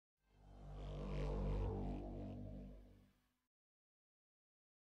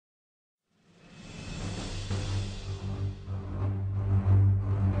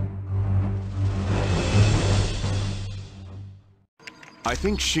I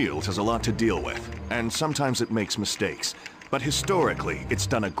think S.H.I.E.L.D. has a lot to deal with, and sometimes it makes mistakes. But historically, it's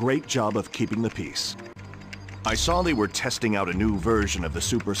done a great job of keeping the peace. I saw they were testing out a new version of the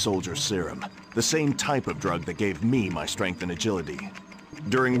Super Soldier Serum, the same type of drug that gave me my strength and agility.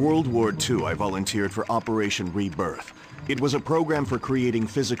 During World War II, I volunteered for Operation Rebirth. It was a program for creating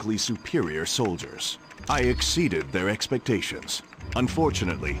physically superior soldiers. I exceeded their expectations.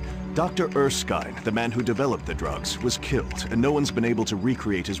 Unfortunately, Dr. Erskine, the man who developed the drugs, was killed, and no one's been able to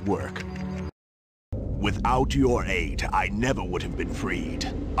recreate his work. Without your aid, I never would have been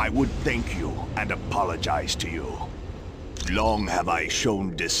freed. I would thank you and apologize to you. Long have I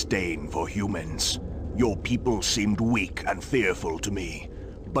shown disdain for humans. Your people seemed weak and fearful to me.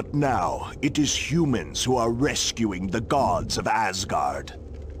 But now, it is humans who are rescuing the gods of Asgard.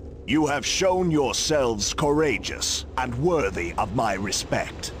 You have shown yourselves courageous and worthy of my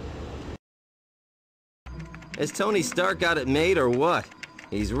respect. Has Tony Stark got it made or what?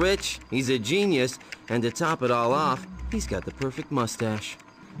 He's rich, he's a genius, and to top it all off, he's got the perfect mustache.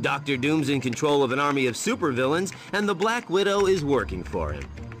 Dr. Doom's in control of an army of supervillains, and the Black Widow is working for him.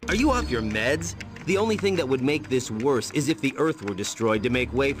 Are you off your meds? The only thing that would make this worse is if the Earth were destroyed to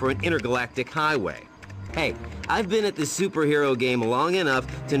make way for an intergalactic highway. Hey, I've been at the superhero game long enough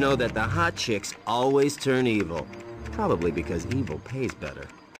to know that the hot chicks always turn evil. Probably because evil pays better.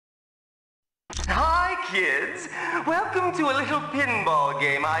 Hi, kids! Welcome to a little pinball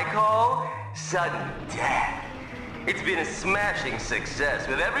game I call Sudden Death. It's been a smashing success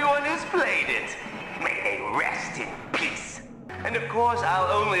with everyone who's played it. May they rest in peace. And of course,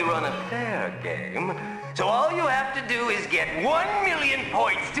 I'll only run a fair game, so all you have to do is get 1 million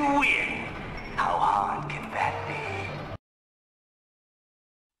points to win. How hard can that be?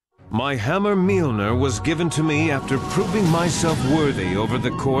 My hammer Mjolnir was given to me after proving myself worthy over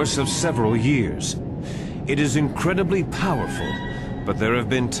the course of several years. It is incredibly powerful, but there have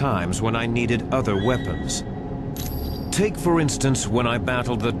been times when I needed other weapons. Take, for instance, when I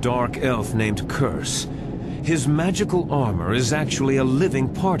battled the dark elf named Curse. His magical armor is actually a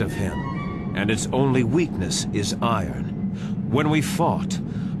living part of him, and its only weakness is iron. When we fought,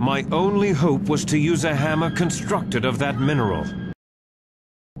 my only hope was to use a hammer constructed of that mineral.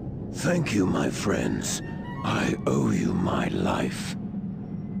 Thank you, my friends. I owe you my life.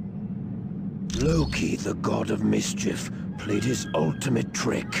 Loki, the god of mischief, played his ultimate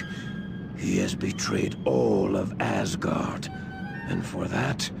trick. He has betrayed all of Asgard, and for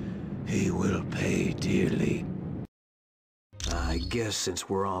that, he will pay dearly. I guess since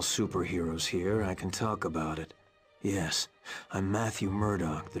we're all superheroes here, I can talk about it. Yes, I'm Matthew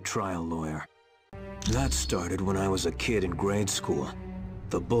Murdock, the trial lawyer. That started when I was a kid in grade school.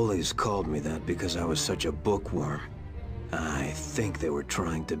 The bullies called me that because I was such a bookworm. I think they were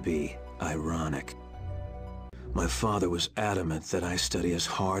trying to be ironic. My father was adamant that I study as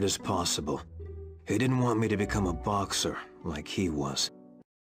hard as possible. He didn't want me to become a boxer like he was.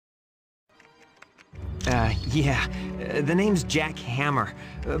 Yeah. The name's Jack Hammer.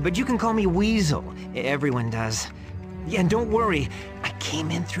 But you can call me Weasel. Everyone does. Yeah, and don't worry. I came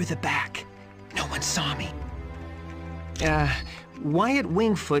in through the back. No one saw me. Wyatt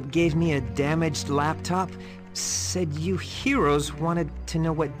Wingfoot gave me a damaged laptop. Said you heroes wanted to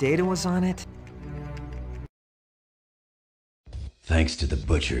know what data was on it. Thanks to the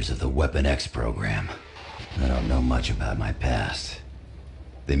butchers of the Weapon X program, I don't know much about my past.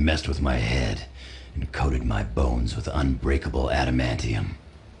 They messed with my head and coated my bones with unbreakable adamantium,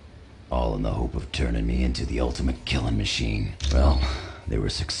 all in the hope of turning me into the ultimate killing machine. Well, they were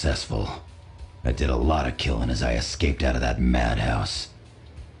successful. I did a lot of killing as I escaped out of that madhouse.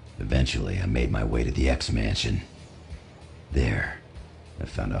 Eventually, I made my way to the X-Mansion. There, I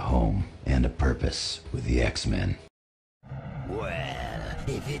found a home and a purpose with the X-Men. Well,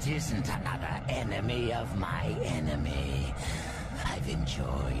 if it isn't another enemy of my enemy. I've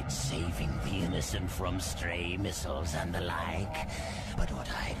enjoyed saving the innocent from stray missiles and the like. But what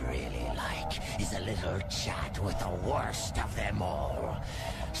I'd really like is a little chat with the worst of them all.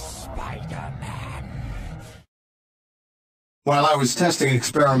 Spider-Man. While I was testing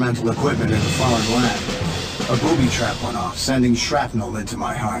experimental equipment in a foreign land, a booby trap went off, sending shrapnel into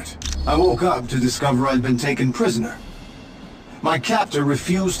my heart. I woke up to discover I'd been taken prisoner. My captor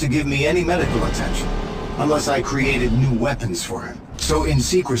refused to give me any medical attention, unless I created new weapons for him. So in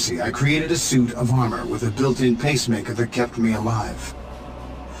secrecy, I created a suit of armor with a built-in pacemaker that kept me alive.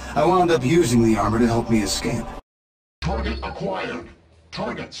 I wound up using the armor to help me escape. Target acquired.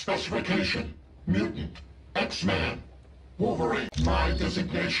 Target specification. Mutant. X-Man. Wolverine. My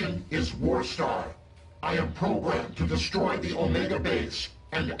designation is Warstar. I am programmed to destroy the Omega Base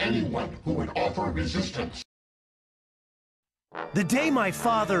and anyone who would offer resistance. The day my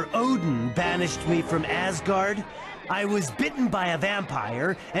father, Odin, banished me from Asgard, I was bitten by a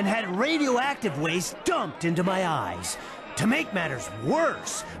vampire and had radioactive waste dumped into my eyes. To make matters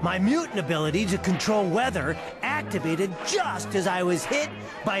worse, my mutant ability to control weather activated just as I was hit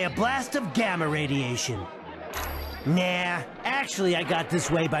by a blast of gamma radiation. Nah, actually I got this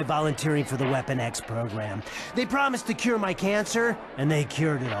way by volunteering for the Weapon X program. They promised to cure my cancer, and they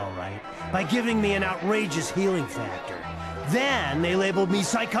cured it all right, by giving me an outrageous healing factor. Then they labeled me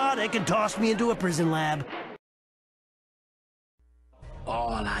psychotic and tossed me into a prison lab.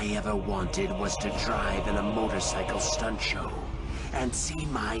 All I ever wanted was to drive in a motorcycle stunt show and see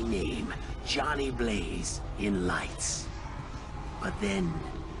my name, Johnny Blaze, in lights. But then,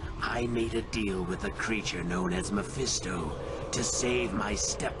 I made a deal with a creature known as Mephisto to save my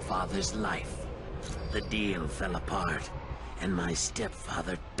stepfather's life. The deal fell apart, and my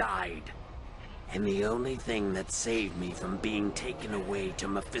stepfather died. And the only thing that saved me from being taken away to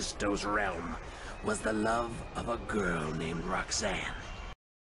Mephisto's realm was the love of a girl named Roxanne.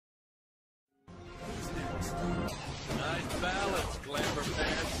 Nice balance, Glamour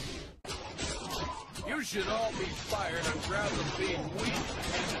Pants. You should all be fired on grounds of being weak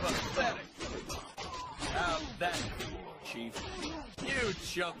and pathetic. How's that, Chief? You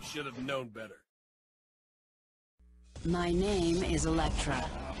chump should have known better. My name is Elektra,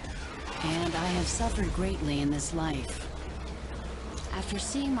 and I have suffered greatly in this life. After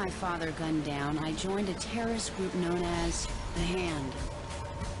seeing my father gunned down, I joined a terrorist group known as The Hand.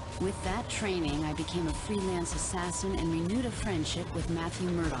 With that training, I became a freelance assassin and renewed a friendship with Matthew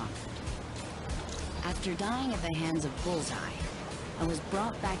Murdock. After dying at the hands of Bullseye, I was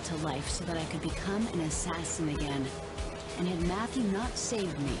brought back to life so that I could become an assassin again. And had Matthew not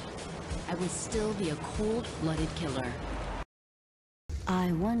saved me, I would still be a cold-blooded killer.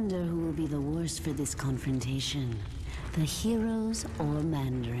 I wonder who will be the worst for this confrontation, the heroes or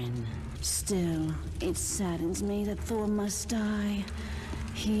Mandarin. Still, it saddens me that Thor must die.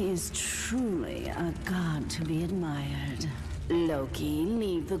 He is truly a god to be admired. Loki,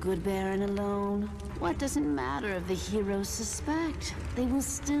 leave the good Baron alone. What does it matter if the heroes suspect? They will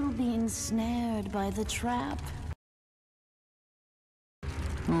still be ensnared by the trap.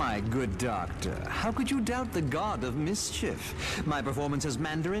 My good doctor, how could you doubt the god of mischief? My performance as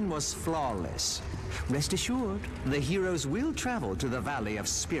Mandarin was flawless. Rest assured, the heroes will travel to the Valley of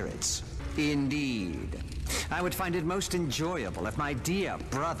Spirits. Indeed. I would find it most enjoyable if my dear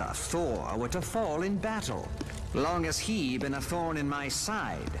brother Thor were to fall in battle, long as he been a thorn in my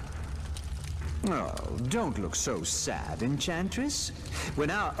side. Oh, don't look so sad, Enchantress.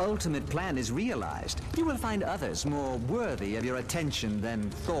 When our ultimate plan is realized, you will find others more worthy of your attention than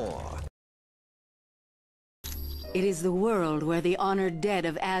Thor. It is the world where the honored dead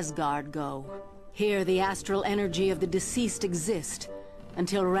of Asgard go. Here the astral energy of the deceased exist,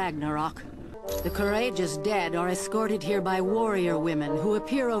 until Ragnarok. The courageous dead are escorted here by warrior women who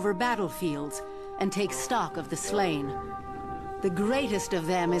appear over battlefields and take stock of the slain. The greatest of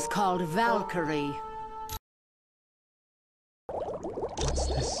them is called Valkyrie. What's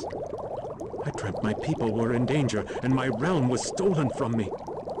this? I dreamt my people were in danger and my realm was stolen from me.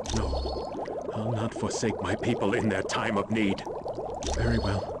 No, I'll not forsake my people in their time of need. Very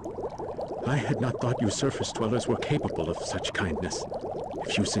well. I had not thought you surface dwellers were capable of such kindness.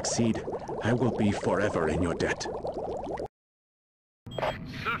 If you succeed, I will be forever in your debt.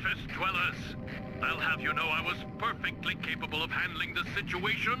 Surface dwellers, I'll have you know I was perfectly capable of handling the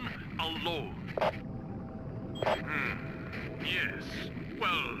situation alone. Yes,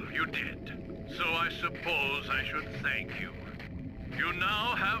 well, you did. So I suppose I should thank you. You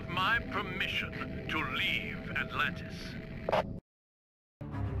now have my permission to leave Atlantis.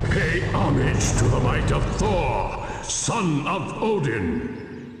 Pay homage to the might of Thor, son of Odin.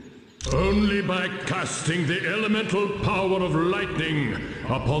 Only by casting the elemental power of lightning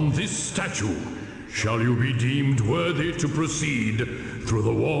upon this statue shall you be deemed worthy to proceed through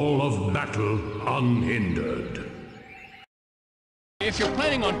the wall of battle unhindered. If you're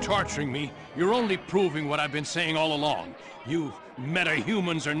planning on torturing me, you're only proving what I've been saying all along. You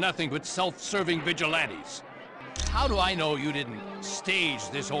meta-humans are nothing but self-serving vigilantes. How do I know you didn't stage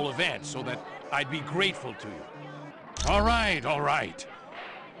this whole event so that I'd be grateful to you? All right.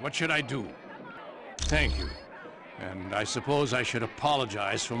 What should I do? Thank you. And I suppose I should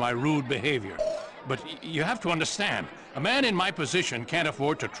apologize for my rude behavior. But you have to understand, a man in my position can't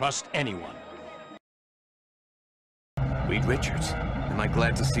afford to trust anyone. Reed Richards, am I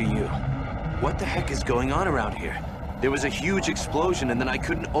glad to see you. What the heck is going on around here? There was a huge explosion and then I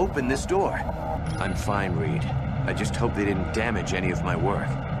couldn't open this door. I'm fine, Reed. I just hope they didn't damage any of my work.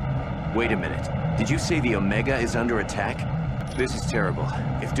 Wait a minute. Did you say the Omega is under attack? This is terrible.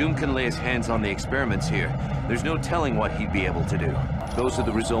 If Doom can lay his hands on the experiments here, there's no telling what he'd be able to do. Those are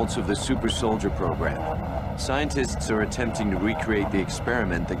the results of the Super Soldier program. Scientists are attempting to recreate the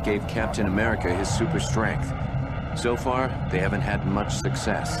experiment that gave Captain America his super strength. So far, they haven't had much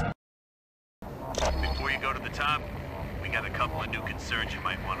success. Before you go to the top, we got a couple of new concerns you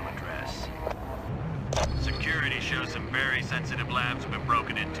might want to address. Security shows some very sensitive labs have been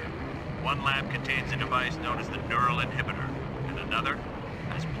broken into. One lab contains a device known as the Neural Inhibitor, and another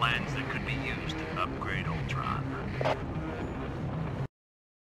has plans that could be used to upgrade Ultron.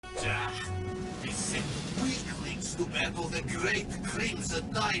 They sent weaklings to battle the great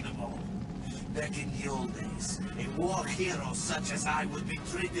Crimson Dynamo. Back in the old days, a war hero such as I would be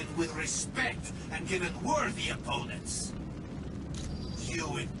treated with respect and given worthy opponents.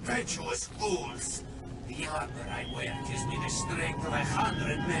 You impetuous fools! The armor I wear gives me the strength of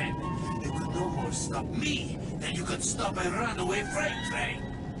 100 men. You could no more stop me than you could stop a runaway freight train.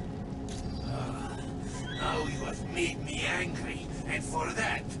 Now you have made me angry, and for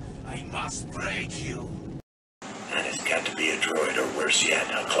that, I must break you. And it's got to be a droid, or worse yet,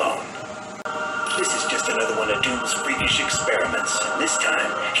 a clone. This is just another one of Doom's freakish experiments, and this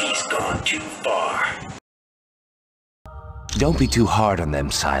time, he's gone too far. Don't be too hard on them,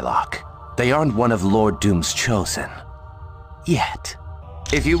 Psylocke. They aren't one of Lord Doom's chosen. Yet.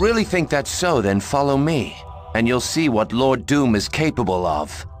 If you really think that's so, then follow me, and you'll see what Lord Doom is capable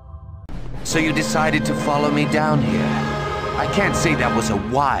of. So you decided to follow me down here. I can't say that was a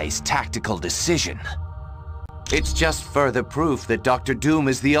wise, tactical decision. It's just further proof that Dr. Doom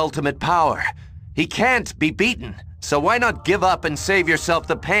is the ultimate power. He can't be beaten, so why not give up and save yourself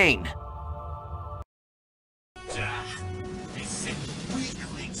the pain? They sent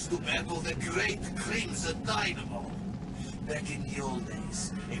weaklings to battle the great Crimson Dynamo. Back in the old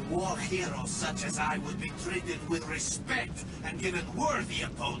days, a war hero such as I would be treated with respect and given worthy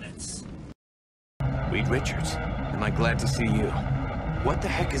opponents. Reed Richards, am I glad to see you? What the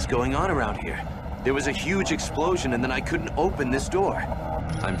heck is going on around here? There was a huge explosion and then I couldn't open this door.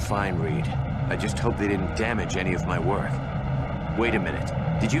 I'm fine, Reed. I just hope they didn't damage any of my work. Wait a minute.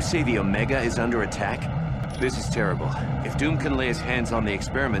 Did you say the Omega is under attack? This is terrible. If Doom can lay his hands on the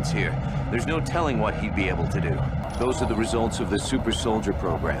experiments here, there's no telling what he'd be able to do. Those are the results of the Super Soldier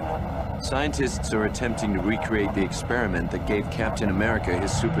program. Scientists are attempting to recreate the experiment that gave Captain America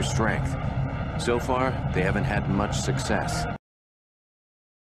his super strength. So far, they haven't had much success.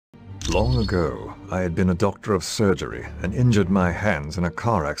 Long ago, I had been a doctor of surgery and injured my hands in a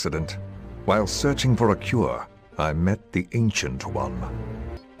car accident. While searching for a cure, I met the Ancient One.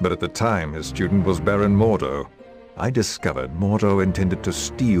 But at the time, his student was Baron Mordo. I discovered Mordo intended to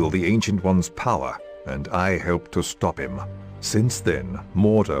steal the Ancient One's power, and I helped to stop him. Since then,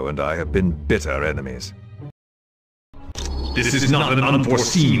 Mordo and I have been bitter enemies. This is not an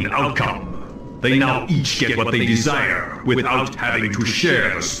unforeseen outcome. They now each get what they desire, without having to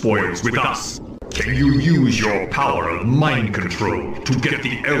share the spoils with us. Can you use your power of mind control to get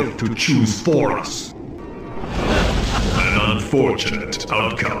the elf to choose for us? An unfortunate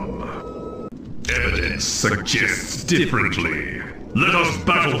outcome. Evidence suggests differently. Let us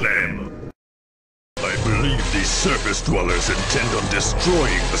battle them! I believe these surface dwellers intend on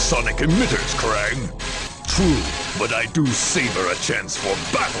destroying the sonic emitters, Krang. True, but I do savor a chance for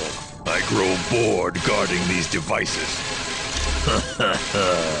battle. I grow bored guarding these devices.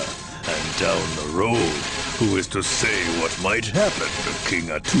 And down the road, who is to say what might happen to King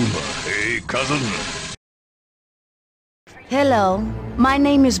Atuma, eh, cousin? Hello, my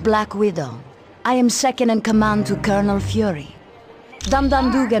name is Black Widow. I am second in command to Colonel Fury. Dum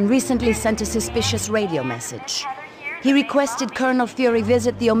Dum Dugan recently sent a suspicious radio message. He requested Colonel Fury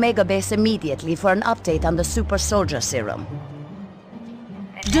visit the Omega base immediately for an update on the Super Soldier Serum.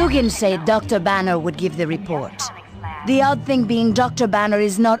 Dugan said Dr. Banner would give the report. The odd thing being Dr. Banner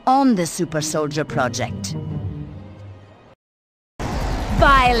is not on the Super Soldier project.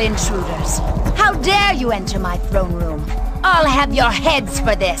 Vile intruders! How dare you enter my throne room? I'll have your heads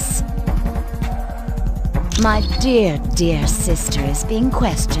for this! My dear, dear sister is being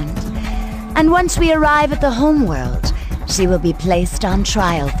questioned. And once we arrive at the homeworld, she will be placed on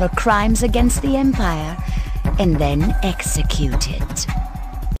trial for crimes against the Empire, and then executed.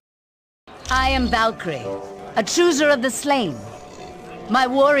 I am Valkyrie, a chooser of the slain. My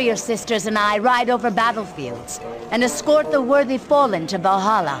warrior sisters and I ride over battlefields and escort the worthy fallen to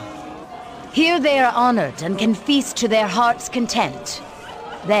Valhalla. Here they are honored and can feast to their heart's content.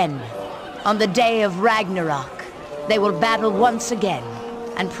 Then, on the day of Ragnarok, they will battle once again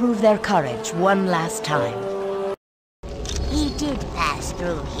and prove their courage one last time. He did pass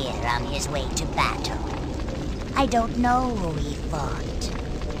through here on his way to battle. I don't know who he fought,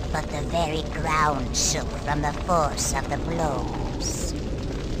 but the very ground shook from the force of the blows.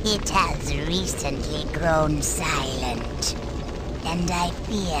 It has recently grown silent, and I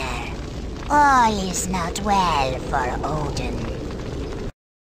fear all is not well for Odin.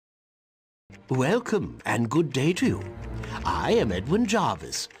 Welcome, and good day to you. I am Edwin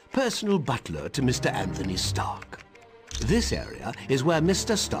Jarvis, personal butler to Mr. Anthony Stark. This area is where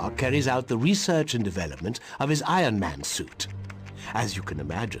Mr. Stark carries out the research and development of his Iron Man suit. As you can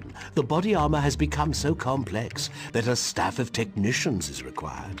imagine, the body armor has become so complex that a staff of technicians is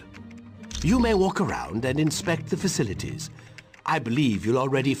required. You may walk around and inspect the facilities. I believe you'll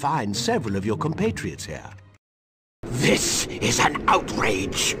already find several of your compatriots here. This is an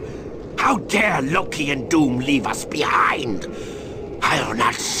outrage! How dare Loki and Doom leave us behind? I'll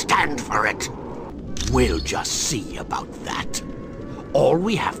not stand for it. We'll just see about that. All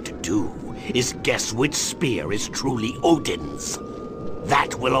we have to do is guess which spear is truly Odin's.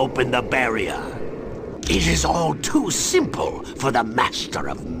 That will open the barrier. It is all too simple for the Master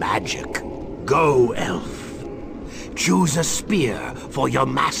of Magic. Go, Elf. Choose a spear for your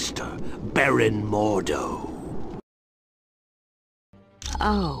master, Baron Mordo.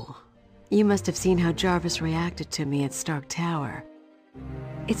 Oh, you must have seen how Jarvis reacted to me at Stark Tower.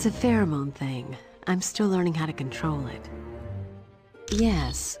 It's a pheromone thing. I'm still learning how to control it.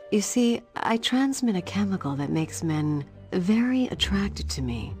 Yes, you see, I transmit a chemical that makes men very attracted to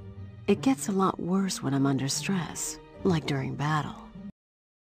me. It gets a lot worse when I'm under stress, like during battle.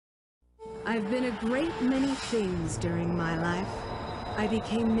 I've been a great many things during my life. I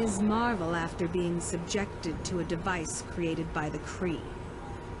became Ms. Marvel after being subjected to a device created by the Kree.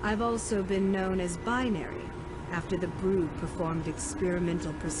 I've also been known as Binary, after the Brood performed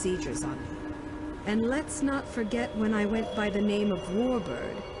experimental procedures on me. And let's not forget when I went by the name of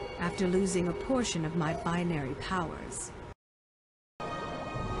Warbird, after losing a portion of my binary powers.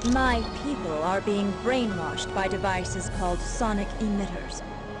 My people are being brainwashed by devices called sonic emitters.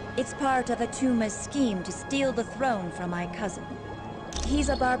 It's part of Atuma's scheme to steal the throne from my cousin. He's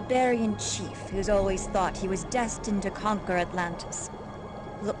a barbarian chief who's always thought he was destined to conquer Atlantis.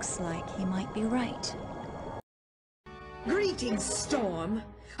 Looks like he might be right. Greetings, Storm.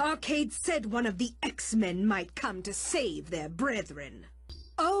 Arcade said one of the X-Men might come to save their brethren.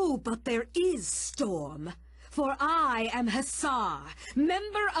 Oh, but there is, Storm. For I am Hussar,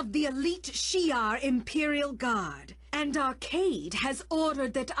 member of the elite Shi'ar Imperial Guard. And Arcade has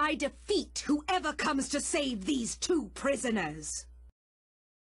ordered that I defeat whoever comes to save these two prisoners.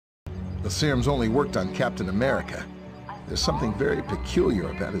 The serum's only worked on Captain America. There's something very peculiar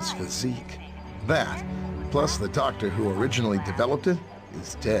about his physique. That, plus the doctor who originally developed it,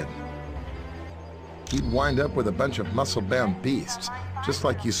 is dead. He'd wind up with a bunch of muscle-bound beasts, just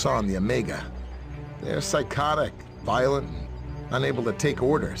like you saw in the Omega. They're psychotic, violent, and unable to take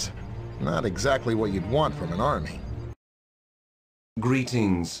orders. Not exactly what you'd want from an army.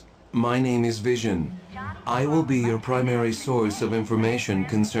 Greetings. My name is Vision. I will be your primary source of information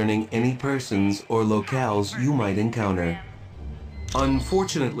concerning any persons or locales you might encounter.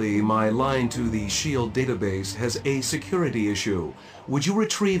 Unfortunately, my line to the SHIELD database has a security issue. Would you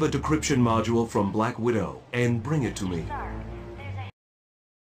retrieve a decryption module from Black Widow and bring it to me?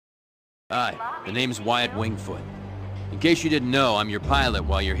 Hi, the name's Wyatt Wingfoot. In case you didn't know, I'm your pilot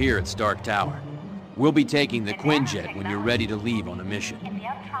while you're here at Stark Tower. We'll be taking the Quinjet when you're ready to leave on a mission.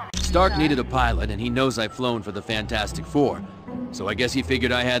 Stark needed a pilot, and he knows I've flown for the Fantastic Four, so I guess he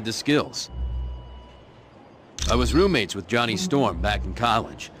figured I had the skills. I was roommates with Johnny Storm back in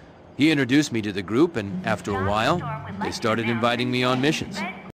college. He introduced me to the group, and after a while, they started inviting me on missions.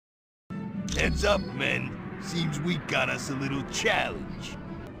 Heads up, men. Seems we got us a little challenge.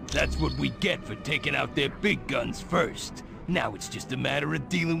 That's what we get for taking out their big guns first. Now it's just a matter of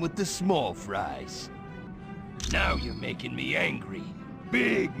dealing with the small fries. Now you're making me angry.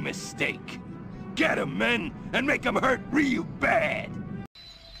 Big mistake. Get 'em, men, and make 'em hurt real bad.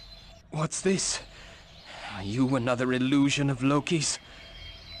 What's this? Are you another illusion of Loki's?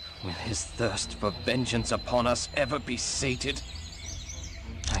 Will his thirst for vengeance upon us ever be sated?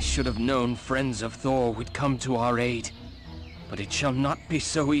 I should have known friends of Thor would come to our aid, but it shall not be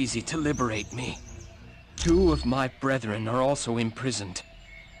so easy to liberate me. 2 of my brethren are also imprisoned,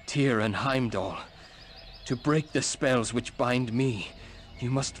 Tyr and Heimdall. To break the spells which bind me, you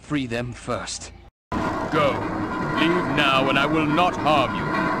must free them first. Go. Leave now, and I will not harm you.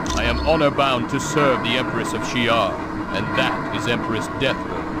 I am honor-bound to serve the Empress of Shi'ar, and that is Empress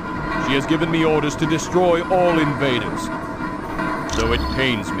Deathbird. She has given me orders to destroy all invaders. Though it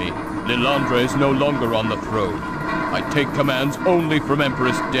pains me, Lilandra is no longer on the throne. I take commands only from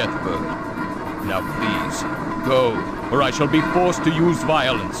Empress Deathbird. Now please, go, or I shall be forced to use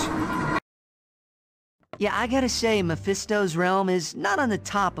violence. Yeah, I gotta say, Mephisto's realm is not on the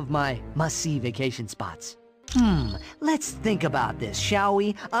top of my must-see vacation spots. Let's think about this, shall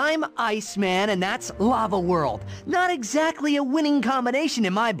we? I'm Iceman, and that's Lava World. Not exactly a winning combination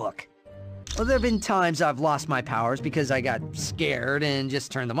in my book. Well, there have been times I've lost my powers because I got scared and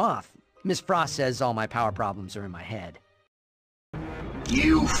just turned them off. Miss Frost says all my power problems are in my head.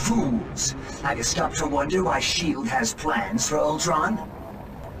 You fools! Have you stopped to wonder why S.H.I.E.L.D. has plans for Ultron?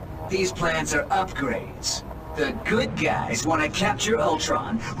 These plans are upgrades. The good guys want to capture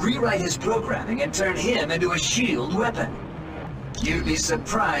Ultron, rewrite his programming, and turn him into a S.H.I.E.L.D. weapon. You'd be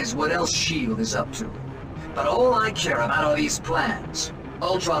surprised what else S.H.I.E.L.D. is up to. But all I care about are these plans.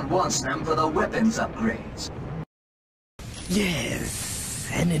 Ultron wants them for the weapons upgrades. Yes,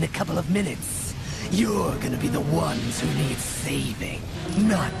 and in a couple of minutes, you're gonna be the ones who need saving.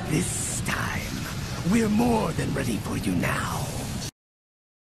 Not this time. We're more than ready for you now.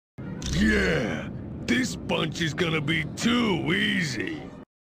 Yeah, this bunch is gonna be too easy.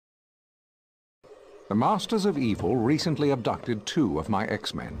 The Masters of Evil recently abducted 2 of my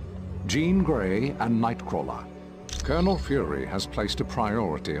X-Men, Jean Grey and Nightcrawler. Colonel Fury has placed a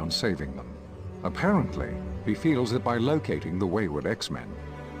priority on saving them. Apparently, he feels that by locating the wayward X-Men,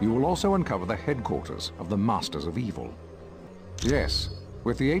 you will also uncover the headquarters of the Masters of Evil. Yes,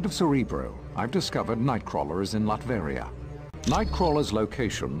 with the aid of Cerebro, I've discovered Nightcrawler is in Latveria. Nightcrawler's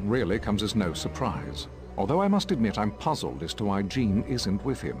location really comes as no surprise, although I must admit I'm puzzled as to why Jean isn't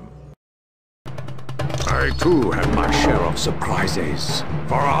with him. I too have my share of surprises,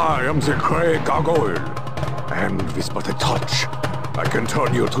 for I am the Grey Gargoyle, and with but a touch, I can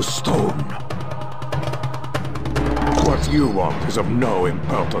turn you to stone. What you want is of no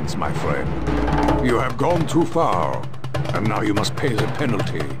importance, my friend. You have gone too far, and now you must pay the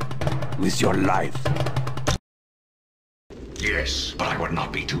penalty with your life. Yes, but I would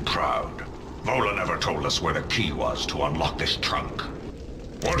not be too proud. Vola never told us where the key was to unlock this trunk.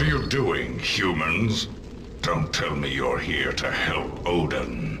 What are you doing, humans? Don't tell me you're here to help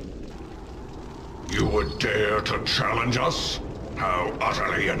Odin. You would dare to challenge us? How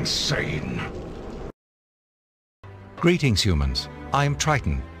utterly insane. Greetings, humans. I am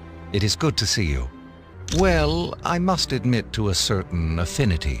Triton. It is good to see you. Well, I must admit to a certain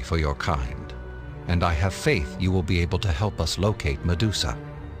affinity for your kind, and I have faith you will be able to help us locate Medusa.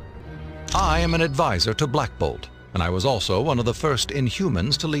 I am an advisor to Black Bolt, and I was also one of the first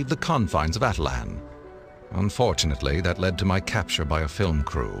Inhumans to leave the confines of Attilan. Unfortunately, that led to my capture by a film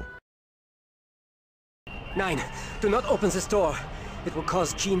crew. 9, do not open this door. It will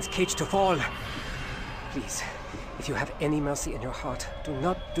cause Jean's cage to fall. Please, if you have any mercy in your heart, do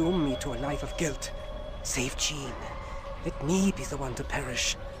not doom me to a life of guilt. Save Jean. Let me be the one to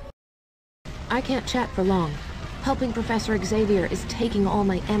perish. I can't chat for long. Helping Professor Xavier is taking all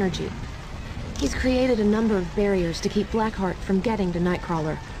my energy. He's created a number of barriers to keep Blackheart from getting to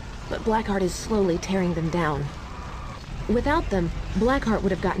Nightcrawler, but Blackheart is slowly tearing them down. Without them, Blackheart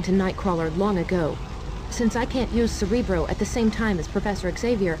would have gotten to Nightcrawler long ago. Since I can't use Cerebro at the same time as Professor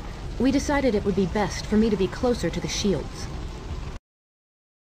Xavier, we decided it would be best for me to be closer to the shields.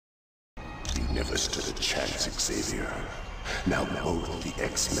 You never stood a chance, Xavier. Now both the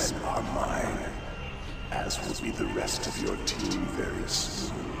X-Men are mine, as will be the rest of your team very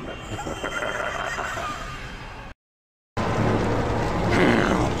soon.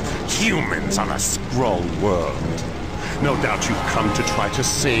 Humans on a Skrull world. No doubt you've come to try to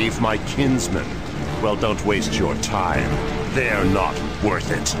save my kinsmen. Well, don't waste your time. They're not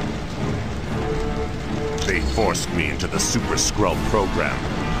worth it. They forced me into the Super Skrull program,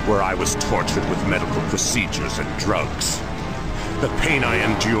 where I was tortured with medical procedures and drugs. The pain I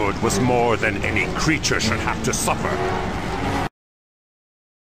endured was more than any creature should have to suffer.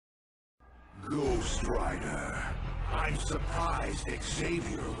 Ghost Rider, I'm surprised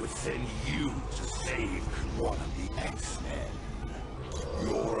Xavier would send you to save one of the X-Men.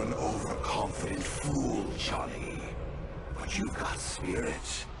 You're an overconfident fool, Johnny. But you've got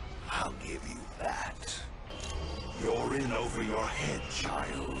spirit. I'll give you that. You're in over your head,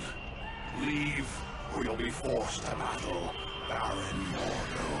 child. Leave, or you'll be forced to battle Baron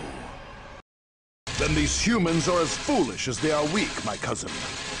Mordo. Then these humans are as foolish as they are weak, my cousin.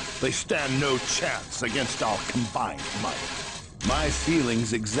 They stand no chance against our combined might. My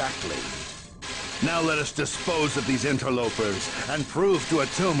feelings exactly. Now let us dispose of these interlopers and prove to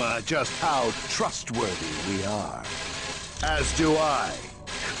Atuma just how trustworthy we are. As do I.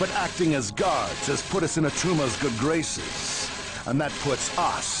 But acting as guards has put us in Atuma's good graces, and that puts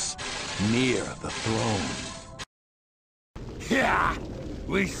us near the throne. Yeah!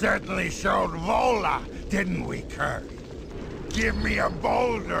 We certainly showed Vola, didn't we, Kirk? Give me a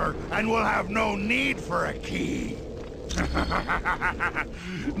boulder, and we'll have no need for a key.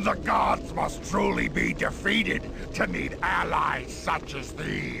 The gods must truly be defeated to need allies such as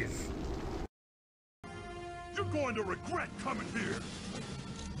these. You're going to regret coming here.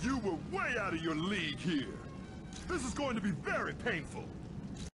 You were way out of your league here. This is going to be very painful.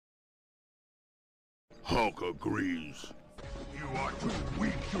 Hulk agrees. You are too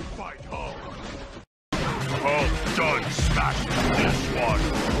weak to fight Hulk. Hulk done smashing this one.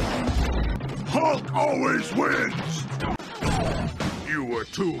 Hulk always wins! You were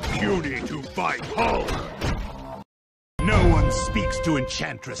too puny to fight Hulk. No one speaks to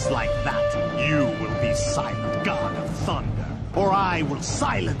Enchantress like that. You will be silent, God of Thunder, or I will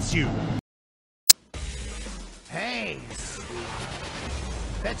silence you. Hey,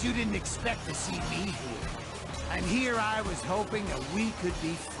 bet you didn't expect to see me here. And here I was hoping that we could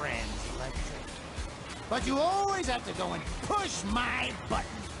be friends, Electric. But you always have to go and push my button.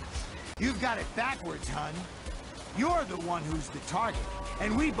 You've got it backwards, hun. You're the one who's the target,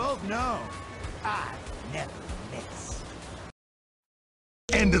 and we both know I never miss.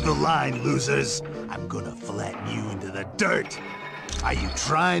 End of the line, losers. I'm gonna flatten you into the dirt. Are you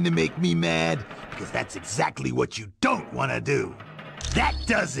trying to make me mad? Because that's exactly what you don't want to do. That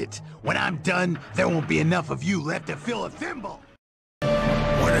does it. When I'm done, there won't be enough of you left to fill a thimble.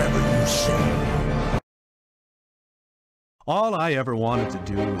 Whatever you say. All I ever wanted to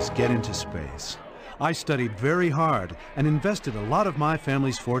do was get into space. I studied very hard and invested a lot of my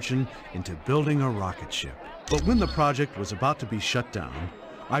family's fortune into building a rocket ship. But when the project was about to be shut down,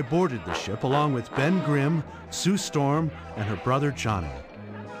 I boarded the ship along with Ben Grimm, Sue Storm, and her brother Johnny.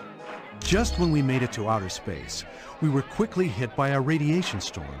 Just when we made it to outer space, we were quickly hit by a radiation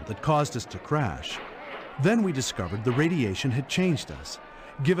storm that caused us to crash. Then we discovered the radiation had changed us,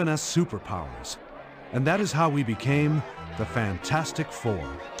 given us superpowers. And that is how we became the Fantastic Four.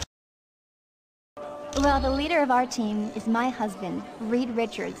 Well, the leader of our team is my husband, Reed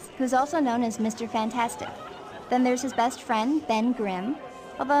Richards, who's also known as Mr. Fantastic. Then there's his best friend, Ben Grimm,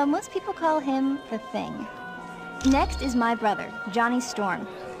 although most people call him the Thing. Next is my brother, Johnny Storm.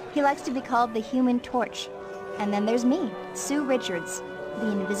 He likes to be called the Human Torch. And then there's me, Sue Richards,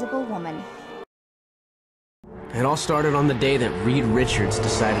 the Invisible Woman. It all started on the day that Reed Richards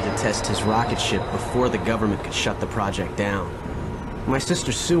decided to test his rocket ship before the government could shut the project down. My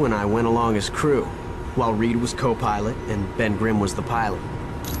sister Sue and I went along as crew, while Reed was co-pilot and Ben Grimm was the pilot.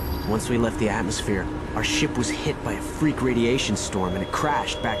 Once we left the atmosphere, our ship was hit by a freak radiation storm and it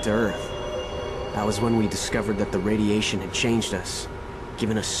crashed back to Earth. That was when we discovered that the radiation had changed us,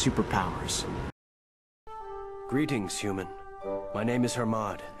 given us superpowers. Greetings, human. My name is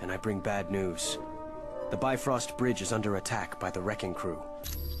Hermod, and I bring bad news. The Bifrost Bridge is under attack by the Wrecking Crew.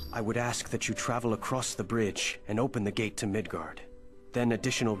 I would ask that you travel across the bridge and open the gate to Midgard. Then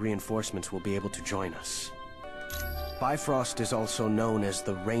additional reinforcements will be able to join us. Bifrost is also known as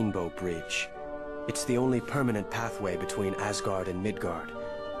the Rainbow Bridge. It's the only permanent pathway between Asgard and Midgard,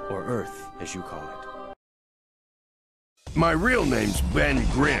 or Earth, as you call it. My real name's Ben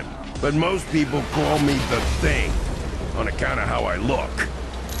Grimm, but most people call me the Thing, on account of how I look.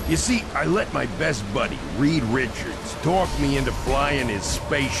 You see, I let my best buddy, Reed Richards, talk me into flying his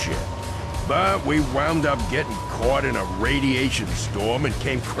spaceship. But we wound up getting caught in a radiation storm and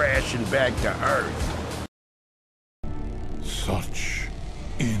came crashing back to Earth. Such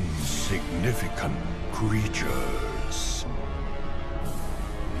insignificant creatures.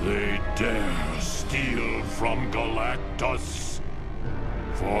 They dare steal from Galactus.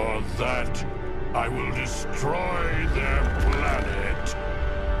 For that, I will destroy their planet.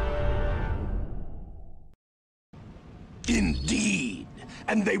 Indeed,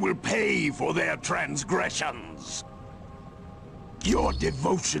 and they will pay for their transgressions. Your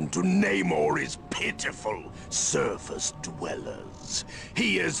devotion to Namor is pitiful, surface dwellers.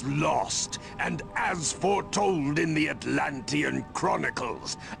 He is lost, and as foretold in the Atlantean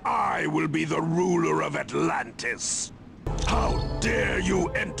Chronicles, I will be the ruler of Atlantis. How dare you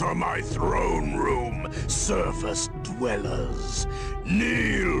enter my throne room, surface dwellers?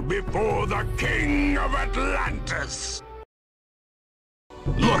 Kneel before the King of Atlantis!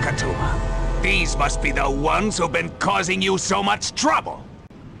 Look, Atuma. These must be the ones who've been causing you so much trouble.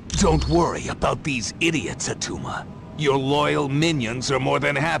 Don't worry about these idiots, Atuma. Your loyal minions are more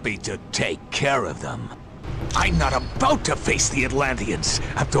than happy to take care of them. I'm not about to face the Atlanteans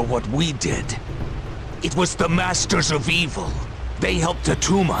after what we did. It was the Masters of Evil. They helped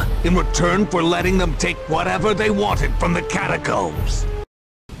Atuma in return for letting them take whatever they wanted from the catacombs.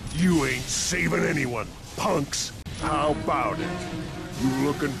 You ain't saving anyone, punks. How about it? You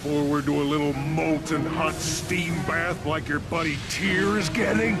looking forward to a little molten hot steam bath like your buddy Tyr is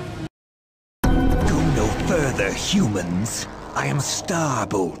getting? Go no further, humans. I am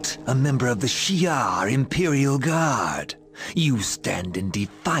Starbolt, a member of the Shi'ar Imperial Guard. You stand in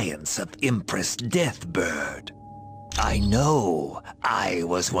defiance of Empress Deathbird. I know. I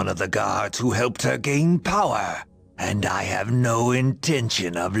was one of the guards who helped her gain power, and I have no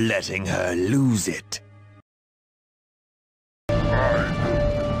intention of letting her lose it.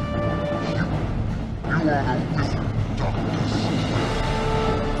 You are a wizard, Dr. Stone.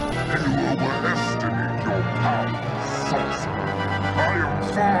 And you overestimate your power, sorcerer. I am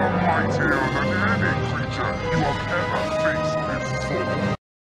far mightier than any creature you have ever faced before.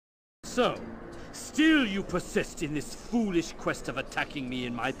 So, still you persist in this foolish quest of attacking me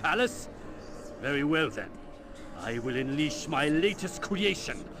in my palace? Very well then. I will unleash my latest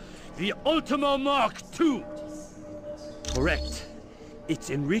creation, the Ultima Mark II! Correct.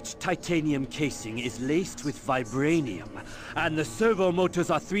 Its enriched titanium casing is laced with vibranium, and the servo motors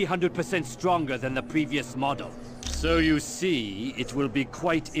are 300% stronger than the previous model. So you see, it will be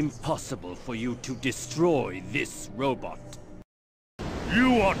quite impossible for you to destroy this robot.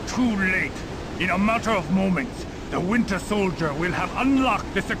 You are too late. In a matter of moments, the Winter Soldier will have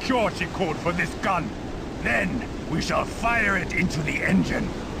unlocked the security code for this gun. Then, we shall fire it into the engine.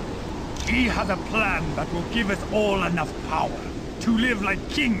 He has a plan that will give us all enough power to live like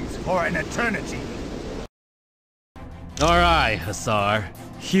kings for an eternity. Alright, Hussar.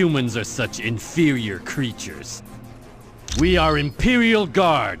 Humans are such inferior creatures. We are Imperial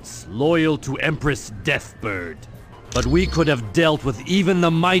Guards, loyal to Empress Deathbird. But we could have dealt with even the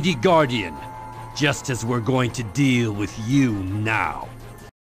mighty Guardian, just as we're going to deal with you now.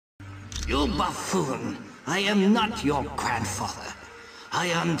 You buffoon! I am not your grandfather. I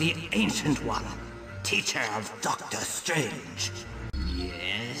am the Ancient One, teacher of Dr. Strange.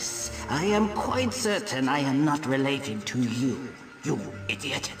 Yes, I am quite certain I am not related to you, you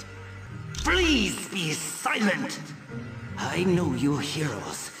idiot. Please be silent! I know you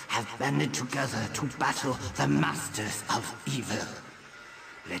heroes have banded together to battle the Masters of Evil.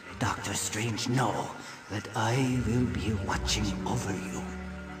 Let Dr. Strange know that I will be watching over you.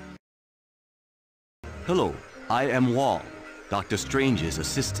 Hello, I am Wong, Dr. Strange's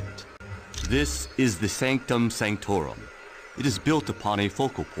assistant. This is the Sanctum Sanctorum. It is built upon a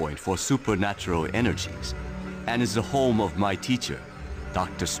focal point for supernatural energies, and is the home of my teacher,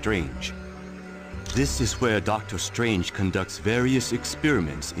 Dr. Strange. This is where Dr. Strange conducts various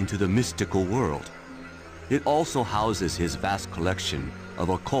experiments into the mystical world. It also houses his vast collection of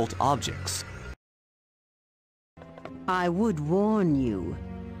occult objects. I would warn you.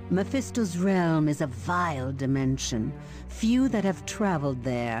 Mephisto's realm is a vile dimension. Few that have traveled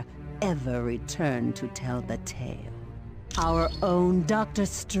there ever return to tell the tale. Our own Dr.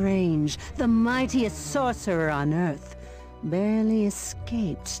 Strange, the mightiest sorcerer on Earth, barely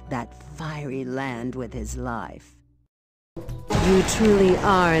escaped that fiery land with his life. You truly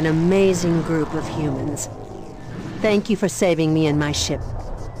are an amazing group of humans. Thank you for saving me and my ship.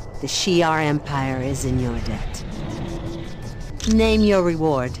 The Shi'ar Empire is in your debt. Name your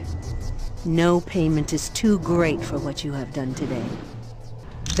reward. No payment is too great for what you have done today.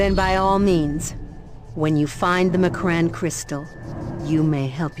 Then by all means, when you find the Macran crystal, you may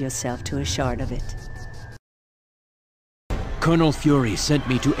help yourself to a shard of it. Colonel Fury sent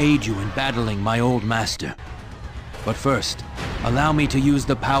me to aid you in battling my old master. But first, allow me to use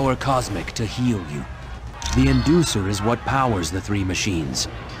the power cosmic to heal you. The Inducer is what powers the three machines,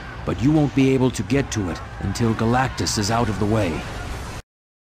 but you won't be able to get to it until Galactus is out of the way.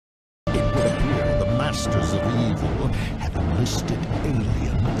 It would appear the Masters of Evil have enlisted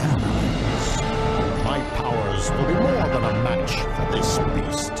alien allies. My powers will be more than a match for this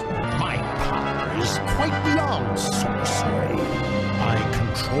beast. My power is quite beyond sorcery. I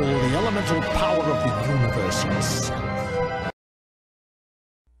control the elemental power of the universe itself.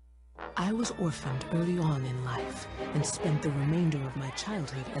 I was orphaned early on in life and spent the remainder of my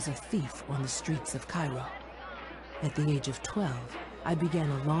childhood as a thief on the streets of Cairo. At the age of 12, I began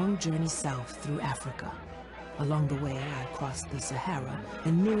a long journey south through Africa. Along the way, I crossed the Sahara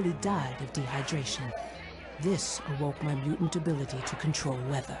and nearly died of dehydration. This awoke my mutant ability to control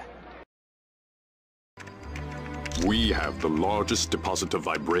weather. We have the largest deposit of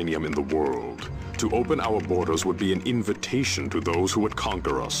vibranium in the world. To open our borders would be an invitation to those who would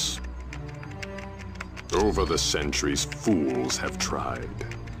conquer us. Over the centuries, fools have tried.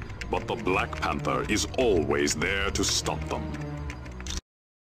 But the Black Panther is always there to stop them.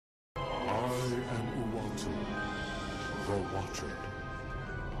 I am Uatu, the Watcher.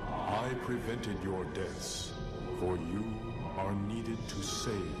 I prevented your deaths, for you are needed to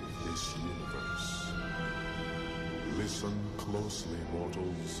save this universe. Listen closely,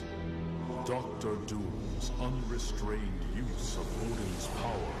 mortals. Dr. Doom's unrestrained use of Odin's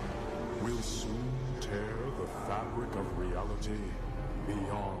power will soon tear the fabric of reality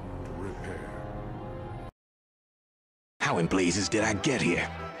beyond repair. How in blazes did I get here?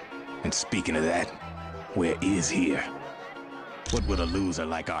 And speaking of that, where is here? What would a loser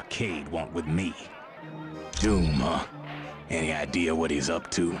like Arcade want with me? Doom, huh? Any idea what he's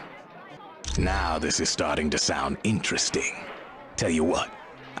up to? Now this is starting to sound interesting. Tell you what,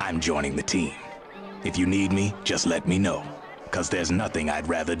 I'm joining the team. If you need me, just let me know. 'Cause there's nothing I'd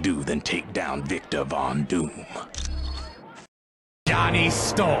rather do than take down Victor Von Doom. Johnny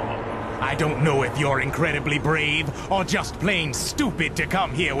Storm, I don't know if you're incredibly brave or just plain stupid to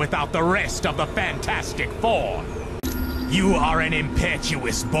come here without the rest of the Fantastic Four. You are an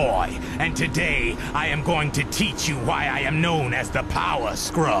impetuous boy, and today I am going to teach you why I am known as the Power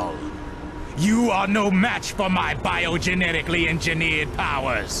Skrull. You are no match for my biogenetically engineered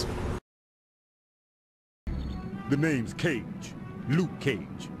powers. The name's Cage. Luke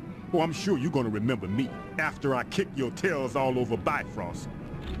Cage. Oh, I'm sure you're gonna remember me after I kick your tails all over Bifrost.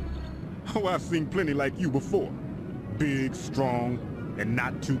 Oh, I've seen plenty like you before. Big, strong, and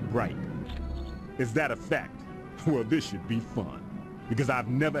not too bright. Is that a fact? Well, this should be fun. Because I've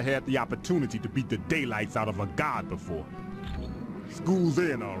never had the opportunity to beat the daylights out of a god before. School's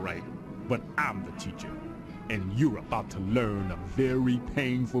in, all right, but I'm the teacher. And you're about to learn a very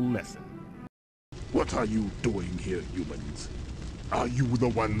painful lesson. What are you doing here, humans? Are you the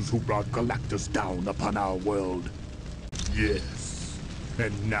ones who brought Galactus down upon our world? Yes.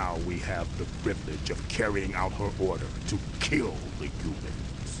 And now we have the privilege of carrying out her order to kill the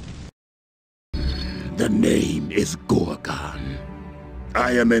humans. The name is Gorgon.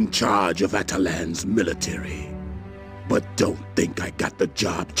 I am in charge of Atalan's military. But don't think I got the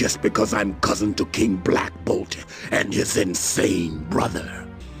job just because I'm cousin to King Black Bolt and his insane brother.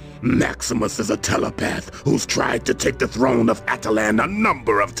 Maximus is a telepath who's tried to take the throne of Atalan a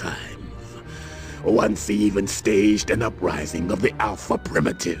number of times. Once he even staged an uprising of the Alpha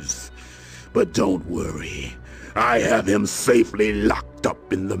Primitives. But don't worry, I have him safely locked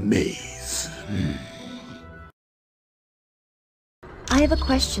up in the maze. I have a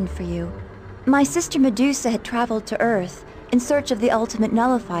question for you. My sister Medusa had traveled to Earth in search of the ultimate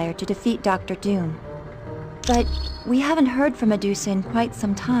nullifier to defeat Dr. Doom. But we haven't heard from Medusa in quite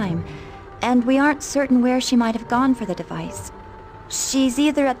some time, and we aren't certain where she might have gone for the device. She's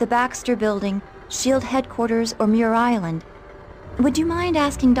either at the Baxter Building, SHIELD headquarters, or Muir Island. Would you mind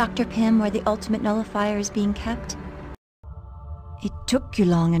asking Dr. Pym where the ultimate nullifier is being kept? It took you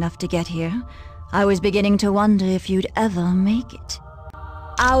long enough to get here. I was beginning to wonder if you'd ever make it.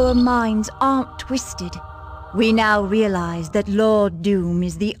 Our minds aren't twisted. We now realize that Lord Doom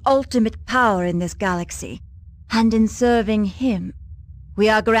is the ultimate power in this galaxy. And in serving him, we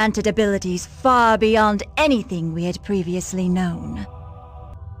are granted abilities far beyond anything we had previously known.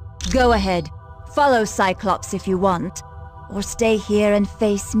 Go ahead, follow Cyclops if you want, or stay here and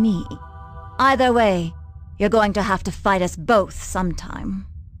face me. Either way, you're going to have to fight us both sometime.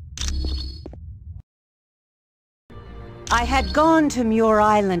 I had gone to Muir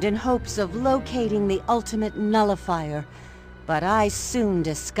Island in hopes of locating the ultimate nullifier, but I soon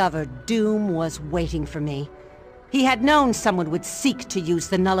discovered Doom was waiting for me. He had known someone would seek to use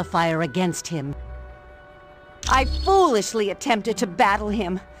the nullifier against him. I foolishly attempted to battle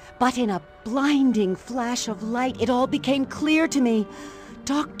him, but in a blinding flash of light, it all became clear to me.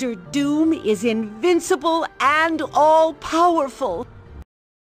 Dr. Doom is invincible and all-powerful.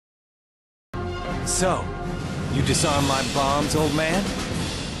 So, you disarmed my bombs, old man?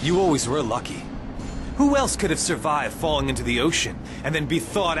 You always were lucky. Who else could have survived falling into the ocean and then be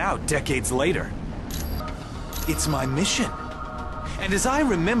thawed out decades later? It's my mission. And as I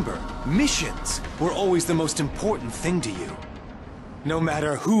remember, missions were always the most important thing to you. No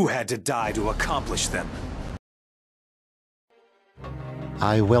matter who had to die to accomplish them.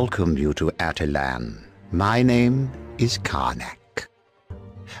 I welcome you to Atalan. My name is Karnak.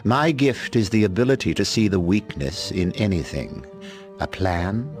 My gift is the ability to see the weakness in anything. A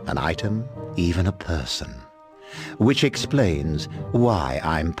plan, an item, even a person. Which explains why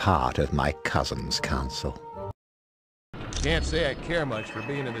I'm part of my cousin's council. Can't say I care much for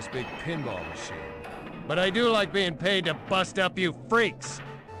being in this big pinball machine. But I do like being paid to bust up you freaks.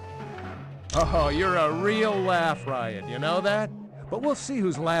 Oh, you're a real laugh riot, you know that? But we'll see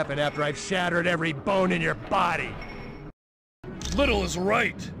who's laughing after I've shattered every bone in your body. Little is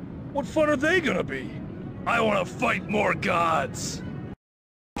right. What fun are they gonna be? I wanna fight more gods.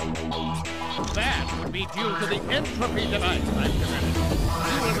 That would be due to the entropy device I've developed.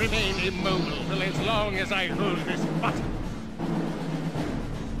 You will remain immobile for as long as I hold this button.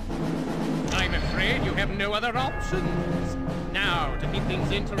 I'm afraid you have no other options. Now, to keep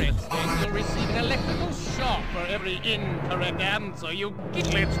things interesting, you'll receive an electrical shock for every incorrect answer you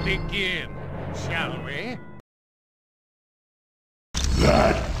get. Let's begin, shall we?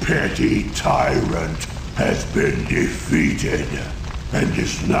 That petty tyrant has been defeated and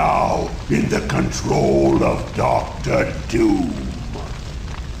is now in the control of Dr. Doom.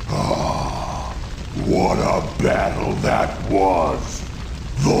 Ah, what a battle that was!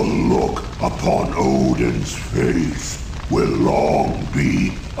 The look upon Odin's face will long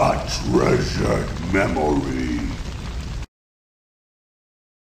be a treasured memory.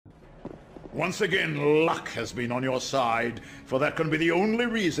 Once again, luck has been on your side, for that can be the only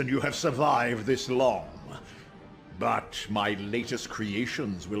reason you have survived this long. But my latest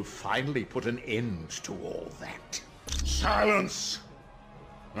creations will finally put an end to all that. Silence!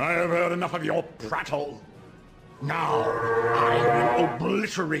 I have heard enough of your prattle. Now, I will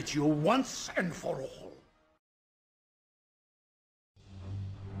obliterate you once and for all.